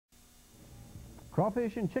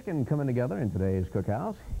Crawfish and chicken coming together in today's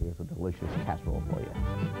cookhouse. Here's a delicious casserole for you.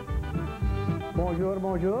 Bonjour,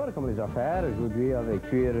 bonjour, comment les affaires? Aujourd'hui, avec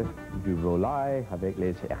cuire du volaille avec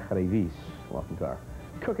les écrevisses. Welcome to our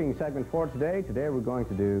cooking segment for today. Today we're going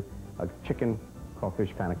to do a chicken crawfish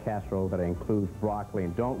kind of casserole that includes broccoli.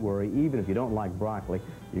 And don't worry, even if you don't like broccoli,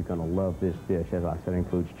 you're going to love this dish. As I said, it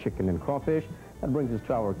includes chicken and crawfish. That brings us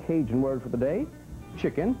to our Cajun word for the day,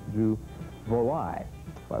 chicken du volaille.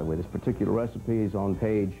 By the way, this particular recipe is on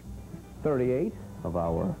page 38 of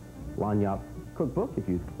our Lagniappe cookbook, if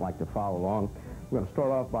you'd like to follow along. We're going to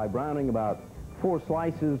start off by browning about 4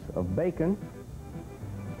 slices of bacon.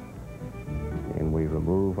 And we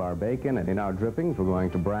remove our bacon, and in our drippings, we're going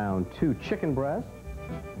to brown 2 chicken breasts.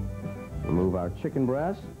 Remove our chicken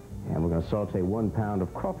breasts, and we're going to saute 1 pound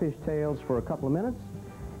of crawfish tails for a couple of minutes,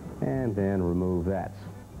 and then remove that.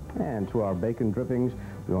 And to our bacon drippings,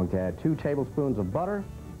 we're going to add 2 tablespoons of butter.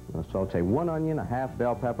 We're going to saute 1 onion, a half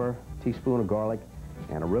bell pepper, a teaspoon of garlic,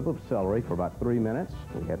 and a rib of celery for about 3 minutes.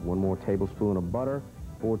 We add 1 more tablespoon of butter,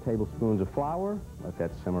 4 tablespoons of flour. Let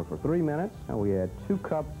that simmer for 3 minutes. And we add 2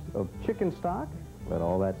 cups of chicken stock. Let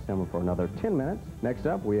all that simmer for another 10 minutes. Next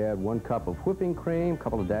up, we add 1 cup of whipping cream, a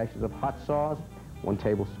couple of dashes of hot sauce, 1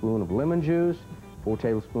 tablespoon of lemon juice, 4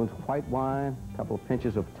 tablespoons of white wine, a couple of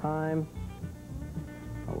pinches of thyme,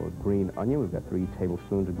 our green onion. We've got 3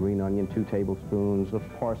 tablespoons of green onion, 2 tablespoons of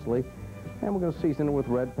parsley, and we're going to season it with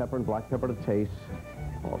red pepper and black pepper to taste.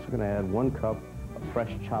 We're also going to add 1 cup of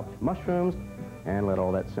fresh chopped mushrooms and let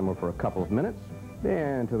all that simmer for a couple of minutes.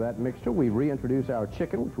 And to that mixture, we reintroduce our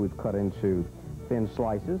chicken, which we've cut into thin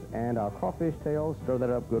slices, and our crawfish tails. Stir that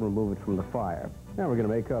up good and remove it from the fire. Now we're going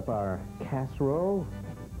to make up our casserole.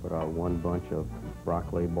 Put our 1 bunch of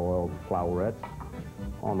broccoli boiled flowerets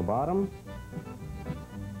on the bottom.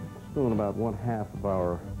 Spoon about 1/2 of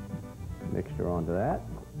our mixture onto that.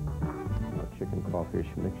 Our chicken crawfish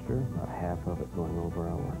mixture, about half of it going over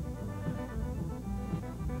our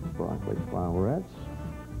broccoli flowerets.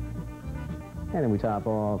 And then we top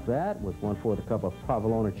off that with 1/4 cup of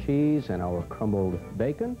provolone cheese and our crumbled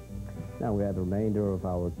bacon. Now we add the remainder of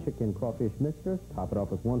our chicken crawfish mixture. Top it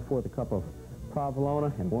off with 1/4 cup of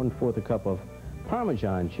provolone and 1/4 cup of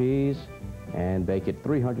Parmesan cheese, and bake it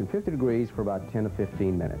 350 degrees for about 10 to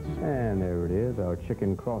 15 minutes. And there it is, our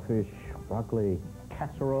chicken crawfish broccoli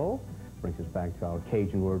casserole. Brings us back to our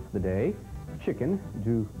Cajun word for the day, chicken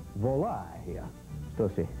du volaille.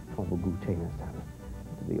 Stossé, on va goûter l'instant.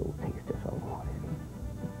 The old taste is all on it.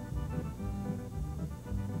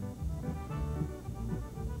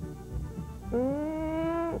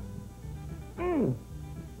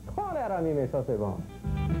 Crois that on me, mais ça c'est bon.